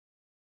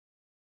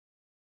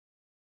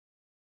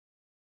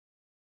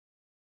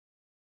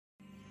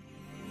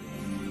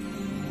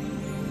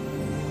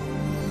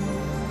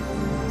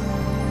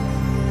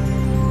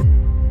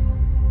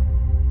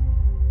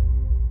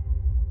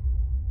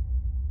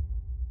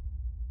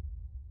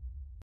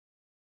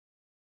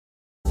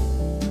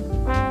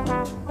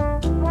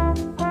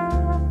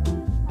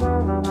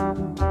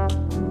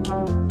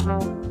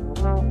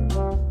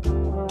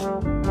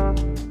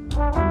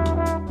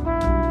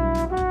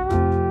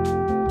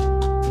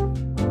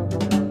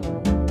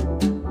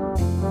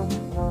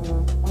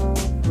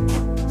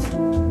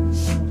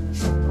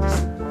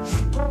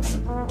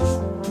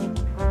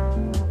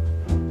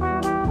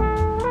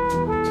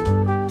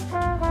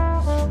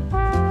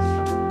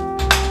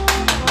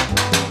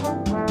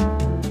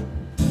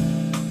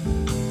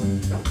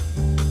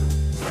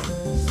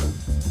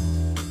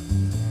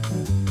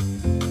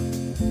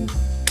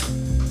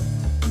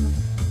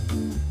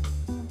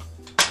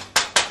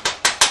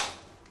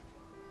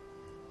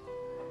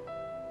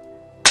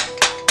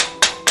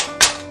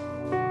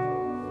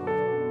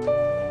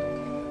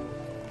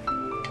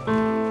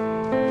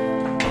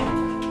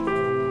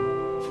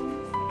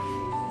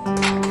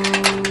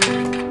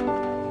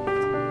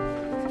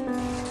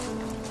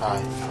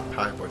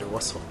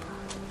What's up?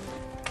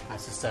 My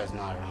sister is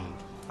not around.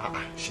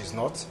 She's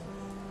not?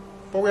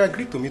 But we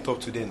agreed to meet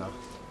up today now.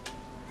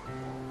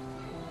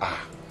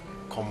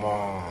 Come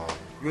on.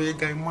 You're a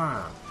guy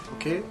man,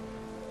 okay?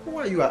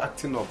 Why you are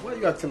acting up? Why are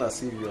you acting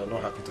as if you are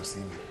not happy to see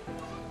me?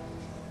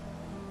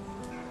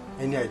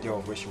 Any idea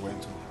of where she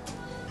went to?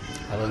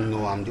 I don't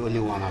know. I'm the only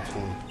one at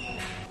home.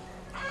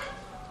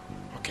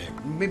 Okay,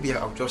 maybe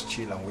I'll just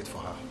chill and wait for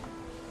her.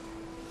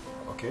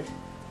 Okay?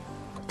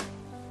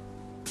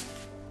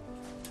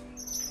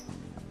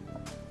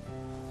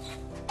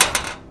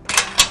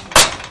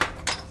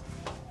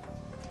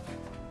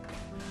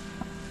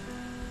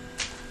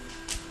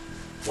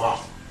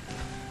 Wow.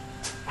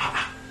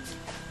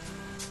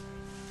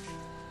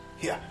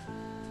 Here.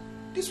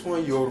 This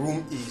one, your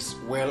room is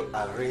well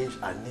arranged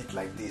and neat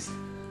like this.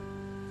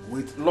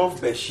 With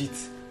love bed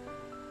sheets.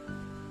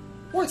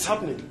 What's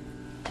happening?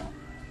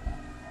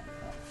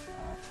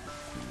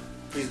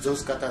 Please don't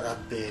scatter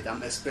that bed.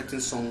 I'm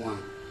expecting someone.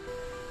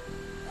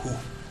 Who?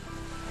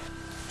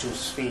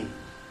 Josephine.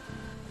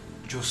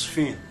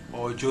 Josephine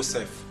or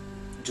Joseph?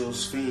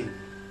 Josephine.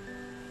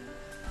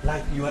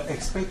 Like you are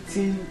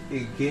expecting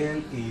a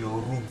girl in your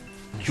room.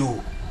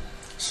 Joe.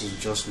 She's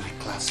just my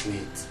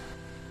classmate.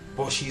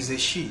 But she's a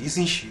she,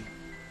 isn't she?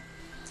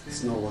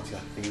 It's not what you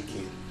are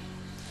thinking.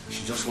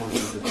 She just wants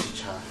you to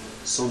teach her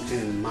something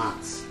in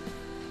maths.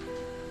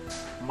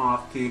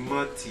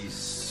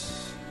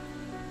 Mathematics.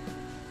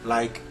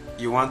 Like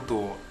you want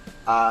to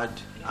add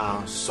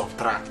and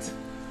subtract.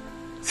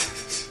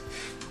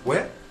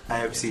 Well,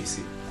 see,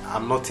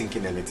 I'm not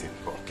thinking anything,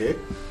 okay?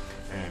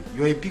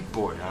 You're a big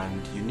boy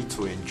and you need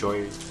to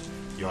enjoy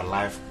your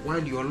life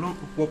while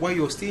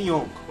you're still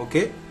young,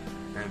 okay?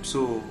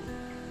 So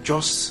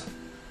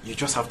you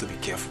just have to be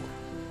careful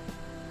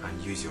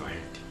and use your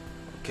head,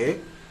 okay?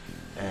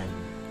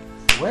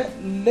 Well,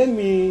 let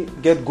me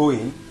get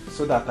going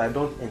so that I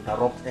don't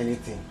interrupt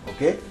anything,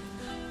 okay?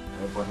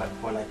 But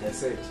like I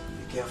said,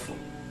 be careful.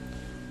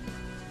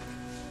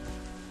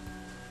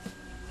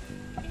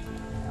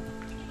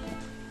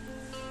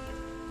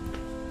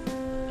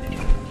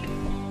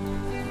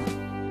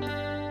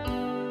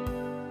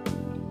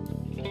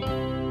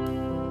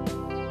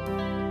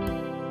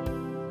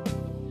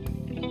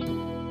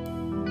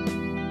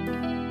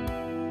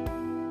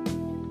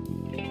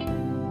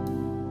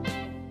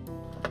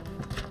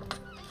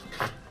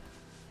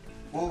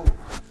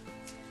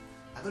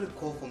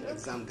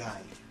 Exam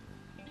guide.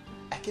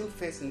 I came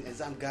first in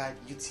exam guide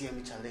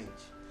UTME challenge.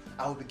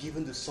 I will be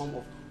given the sum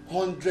of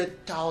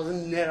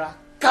 100,000 naira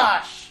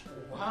cash.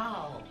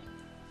 Wow!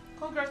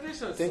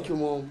 Congratulations. Thank you,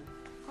 Mom.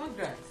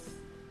 Congrats.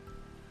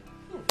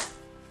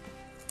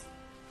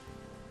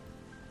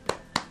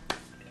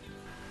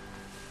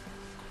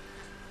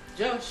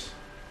 Josh.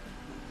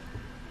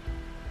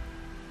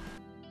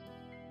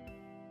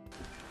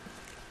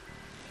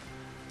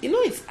 You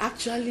know, it's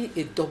actually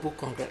a double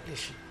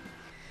congratulation.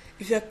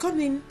 If you had come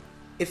in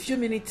a few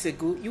minutes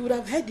ago, you would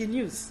have heard the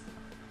news.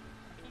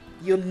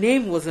 Your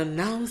name was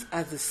announced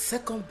as the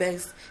second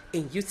best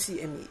in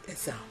UTME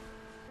exam.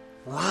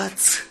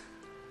 What?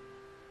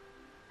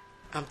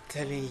 I'm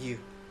telling you.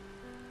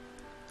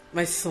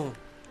 My son,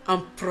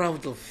 I'm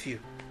proud of you.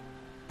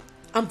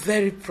 I'm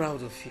very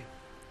proud of you.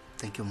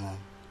 Thank you, Mom.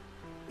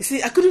 You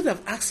see, I couldn't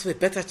have asked for a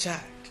better child.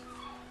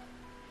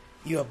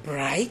 You are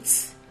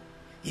bright,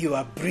 you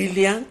are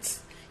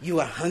brilliant,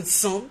 you are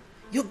handsome,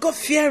 you're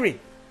God-fearing.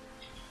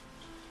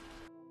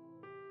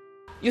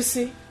 You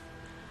see,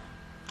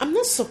 I'm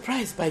not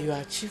surprised by your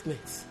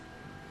achievements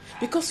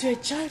because you're a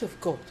child of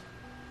God.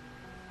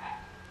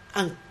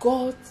 And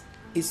God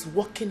is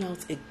working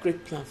out a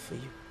great plan for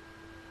you.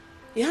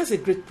 He has a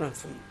great plan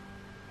for you.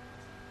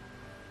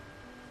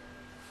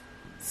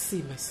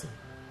 See, my son,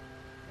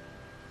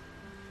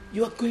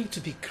 you are going to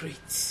be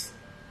great.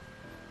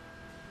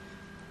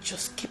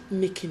 Just keep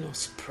making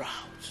us proud.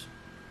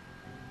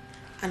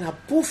 And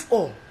above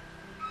all,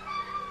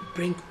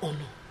 bring honor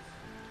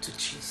to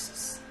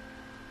Jesus.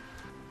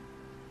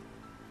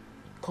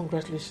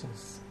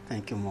 Congratulations.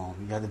 Thank you, Mom.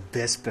 You are the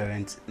best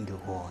parent in the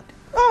world.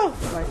 Oh,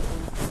 my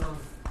son.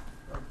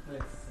 God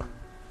bless you.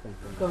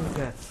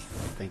 Congrats.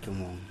 Thank you,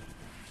 Mom.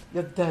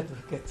 Your dad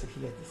will get to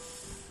hear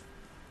this.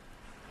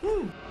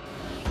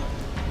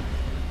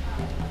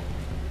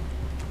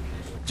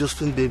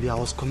 Josephine, baby, I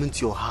was coming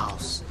to your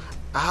house.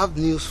 I have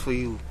news for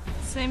you.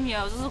 Same here.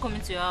 I was also coming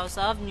to your house.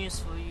 I have news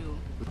for you.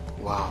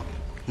 Wow.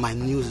 My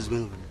news is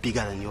going to be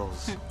bigger than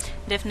yours.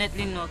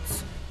 Definitely not.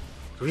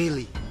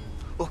 Really?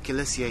 Okay,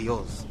 let's hear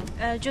yours.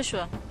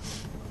 Joshua,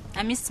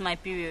 I missed my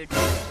period.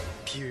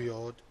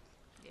 Period?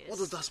 Yes. What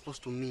is that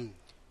supposed to mean?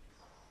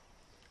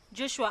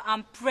 Joshua,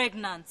 I'm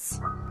pregnant.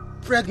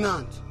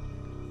 Pregnant?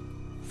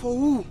 For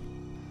who?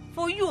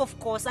 For you, of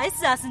course. I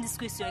still asking this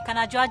question. Can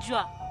I judge you?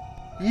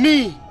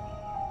 Me?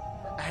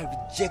 I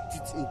reject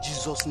it in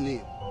Jesus'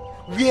 name.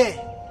 Where?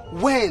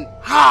 When?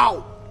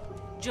 How?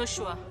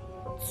 Joshua,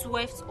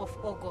 12th of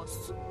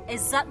August.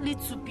 Exactly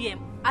 2 p.m.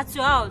 at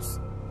your house.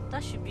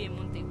 That should be a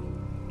month ago.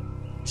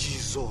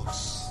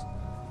 Jesus.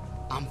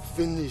 I'm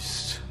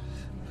finished.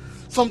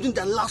 Something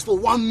that lasts for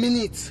 1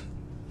 minute.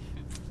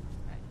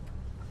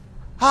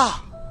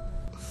 Ah!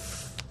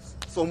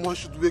 Someone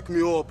should wake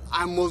me up.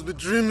 I must be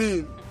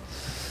dreaming.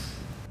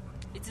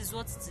 It is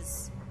what it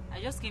is. I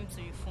just came to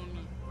inform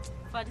you.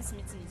 For this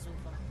meeting is over.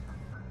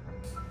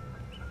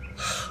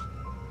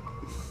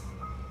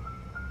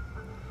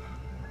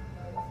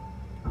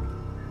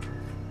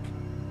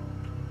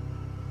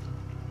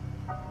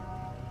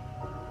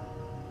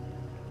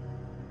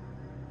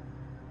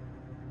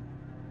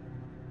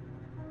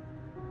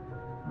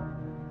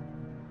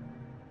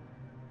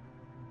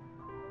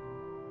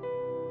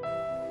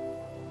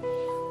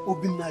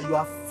 Obinna, you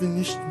have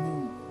finished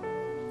me.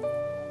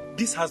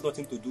 This has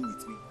nothing to do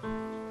with me.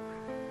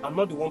 I'm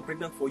not the one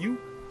pregnant for you.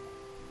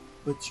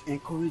 But you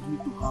encouraged me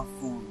to have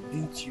fun,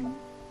 didn't you?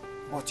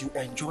 But you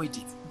enjoyed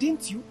it,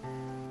 didn't you?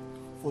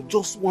 For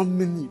just 1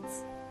 minute.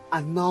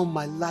 And now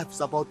my life is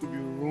about to be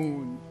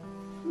ruined.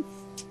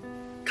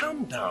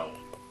 Calm down.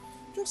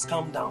 Just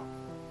calm down.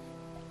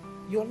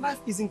 Your life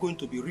isn't going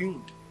to be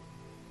ruined.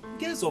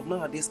 Girls of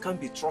nowadays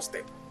can't be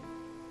trusted.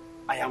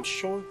 I am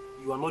sure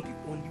you are not the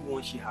only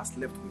one she has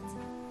slept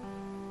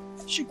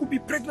with. She could be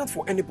pregnant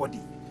for anybody.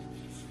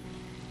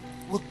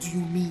 What do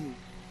you mean?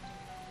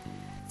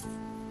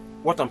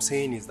 What I'm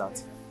saying is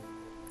that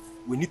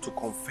we need to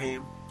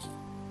confirm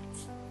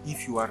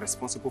if you are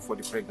responsible for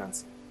the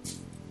pregnancy.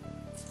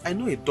 I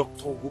know a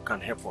doctor who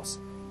can help us.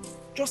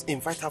 Just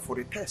invite her for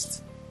a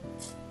test.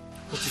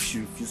 What if she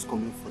refuses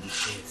coming for the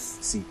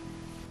test? See,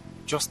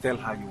 just tell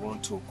her you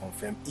want to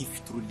confirm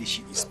if truly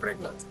she is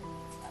pregnant.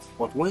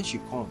 But when she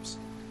comes,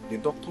 the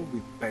doctor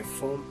will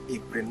perform a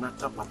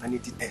prenatal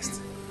paternity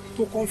test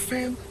to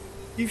confirm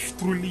if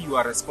truly you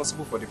are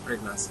responsible for the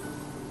pregnancy.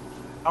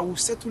 I will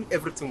settle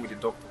everything with the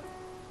doctor.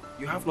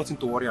 You have nothing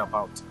to worry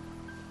about.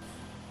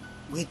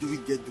 Where do we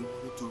get the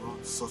money to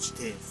run such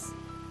tests?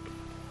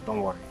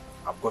 Don't worry,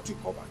 I've got you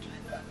covered.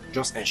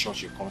 Just ensure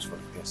she comes for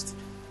the test.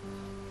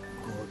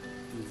 God,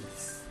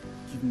 please,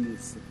 give me a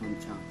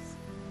second chance.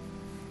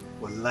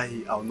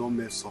 Wallahi, I'll not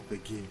mess up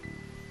again.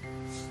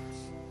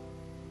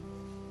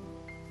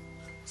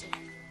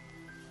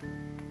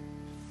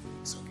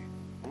 It's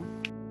okay.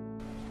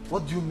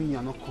 What do you mean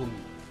you're not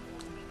coming?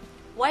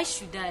 Why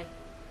should I?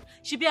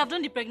 Should have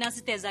done the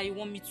pregnancy test that you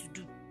want me to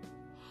do.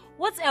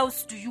 What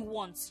else do you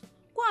want?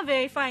 Go and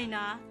verify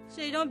now,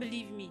 so you don't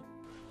believe me.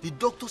 The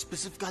doctor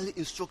specifically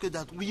instructed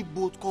that we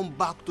both come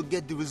back to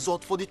get the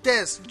result for the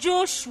test.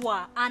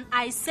 Joshua, and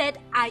I said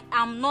I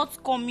am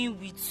not coming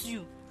with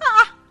you.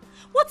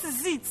 What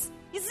is it?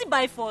 Is it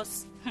by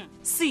force?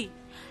 See,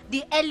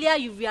 the earlier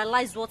you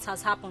realize what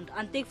has happened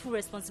and take full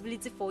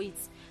responsibility for it,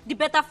 the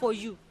better for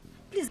you.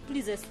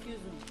 Please excuse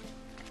me.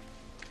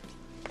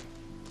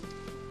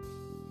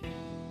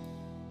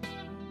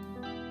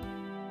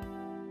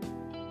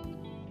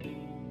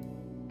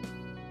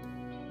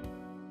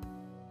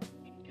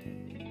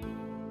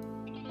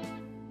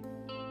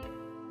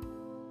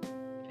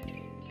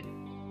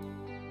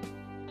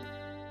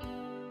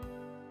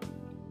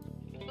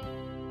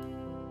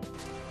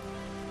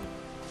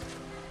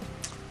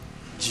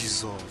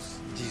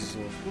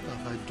 Jesus, what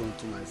have I done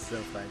to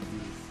myself like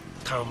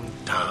this? Calm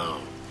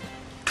down.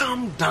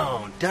 Calm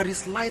down. There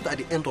is light at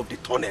the end of the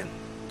tunnel.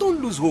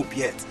 Don't lose hope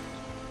yet.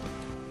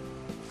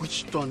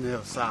 Which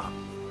tunnel, sir?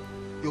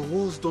 Your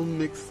words don't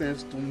make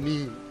sense to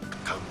me.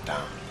 Calm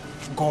down.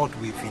 God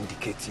will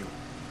vindicate you.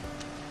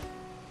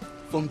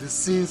 From the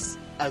sins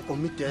I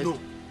committed? No,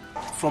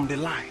 from the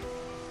lie.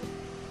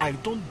 I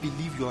don't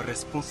believe you are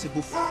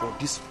responsible for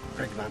this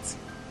pregnancy.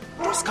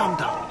 Just calm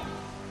down.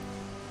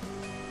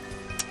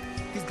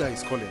 This guy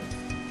is calling.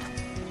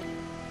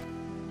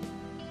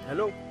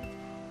 Hello?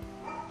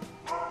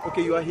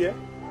 Okay, you are here?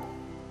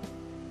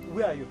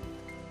 Where are you?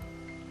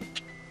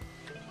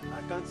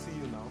 I can't see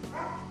you now.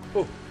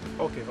 Oh,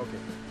 okay.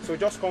 So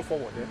just come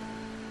forward, eh?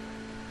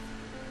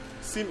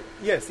 See me?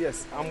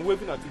 Yes. I'm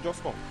waving at you.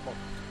 Just come.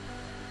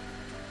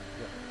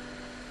 Yeah.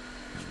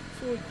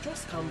 So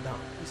just calm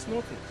down. It's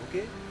nothing,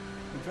 okay?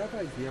 The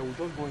driver is here. We'll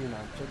just go in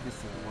and check this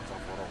thing once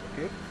and for all,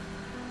 okay?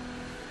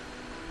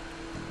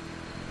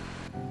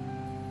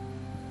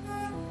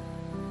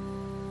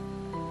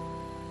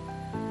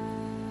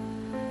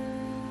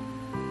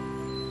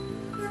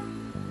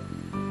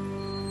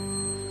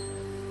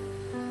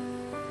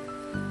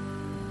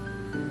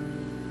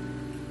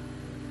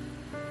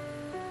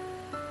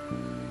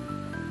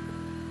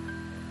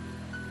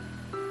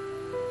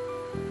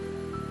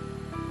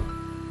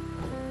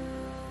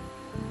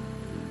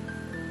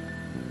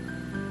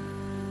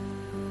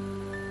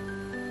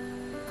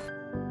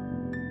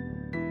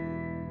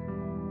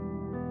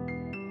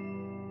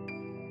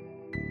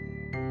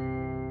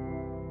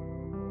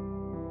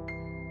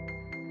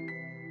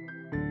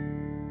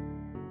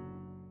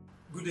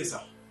 Good day,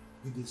 sir.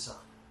 Good day, sir.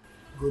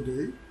 Good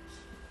day.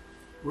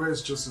 Where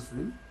is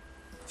Josephine?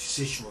 She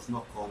said she was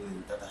not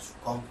coming, that I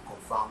should come to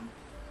confirm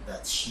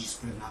that she's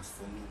pregnant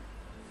for me.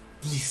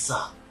 Please,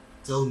 sir,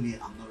 tell me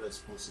I'm not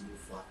responsible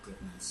for her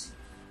pregnancy.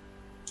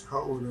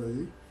 How old are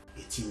you?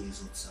 18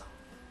 years old, sir.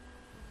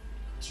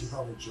 Do you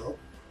have a job?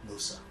 No,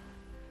 sir.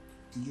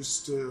 Do you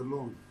stay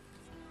alone?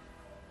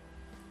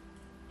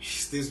 He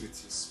stays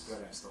with his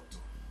parents, doctor.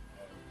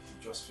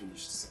 just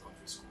finished secondary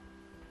school.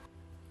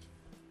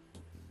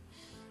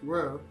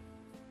 Well,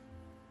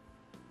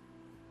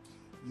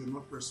 you're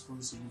not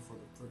responsible for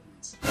the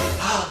pregnancy.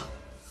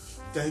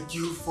 Thank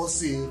you for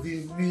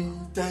saving me.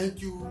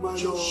 Thank you, my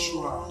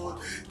Joshua. Lord.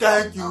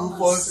 Thank you Now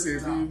for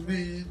sit saving down.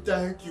 me.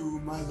 Thank you,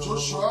 my Lord.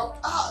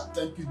 Joshua.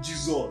 Thank you,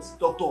 Jesus.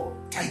 Doctor,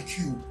 thank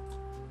you.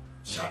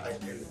 Shall I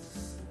tell you?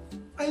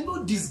 I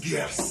know these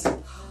girls.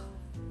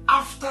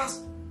 After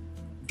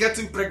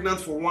getting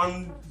pregnant for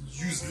one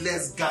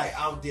useless guy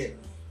out there,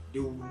 they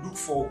will look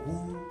for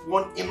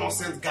one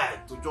innocent guy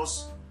to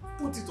just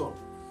put it on.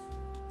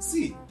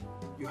 See,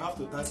 you have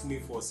to thank me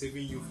for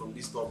saving you from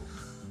this trouble.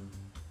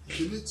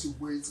 You need to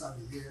wait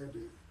and hear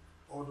the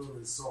other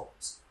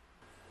results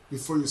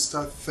before you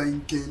start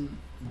thanking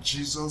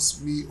Jesus,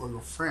 me, or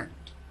your friend.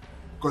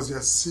 Because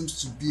there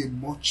seems to be a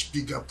much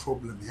bigger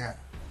problem here.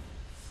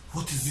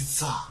 What is it,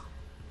 sir?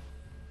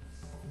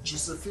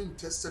 Josephine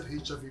tested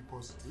HIV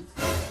positive.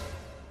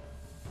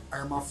 I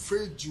am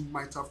afraid you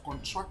might have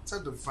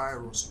contracted the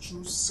virus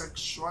through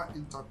sexual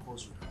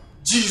intercourse with her.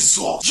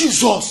 Jesus!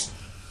 Jesus!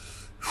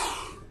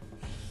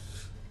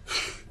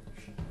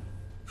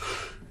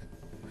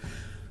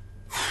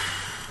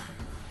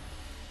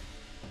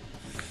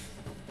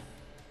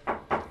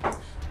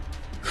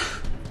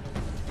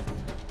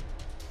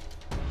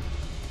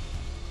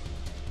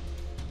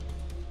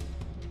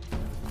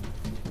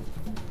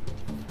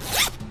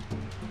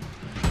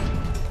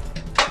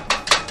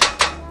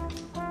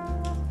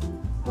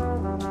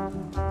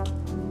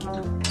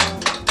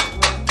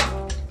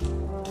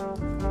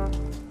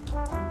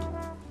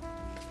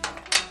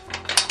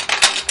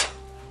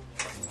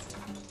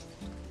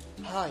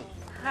 Hi.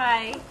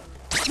 Hi.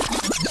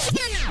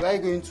 Where are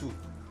you going to?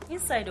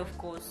 Inside, of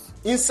course.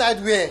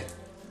 Inside where?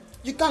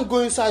 You can't go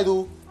inside,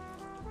 oh.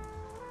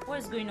 What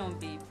is going on,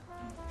 babe?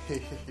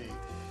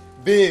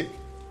 Babe.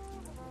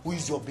 Who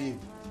is your babe?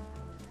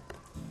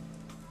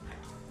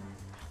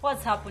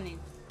 What's happening?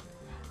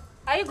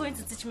 Are you going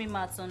to teach me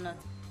maths or not?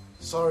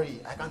 Sorry,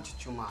 I can't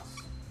teach you maths.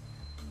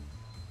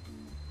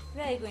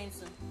 Where are you going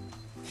to?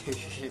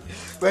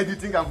 Where do you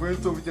think I'm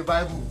going to with the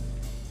Bible?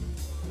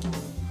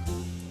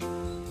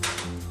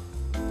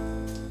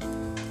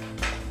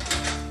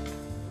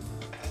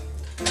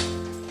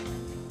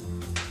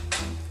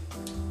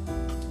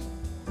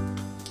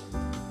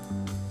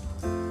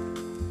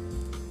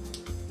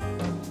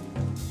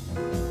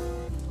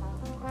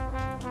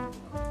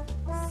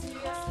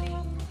 Seriously?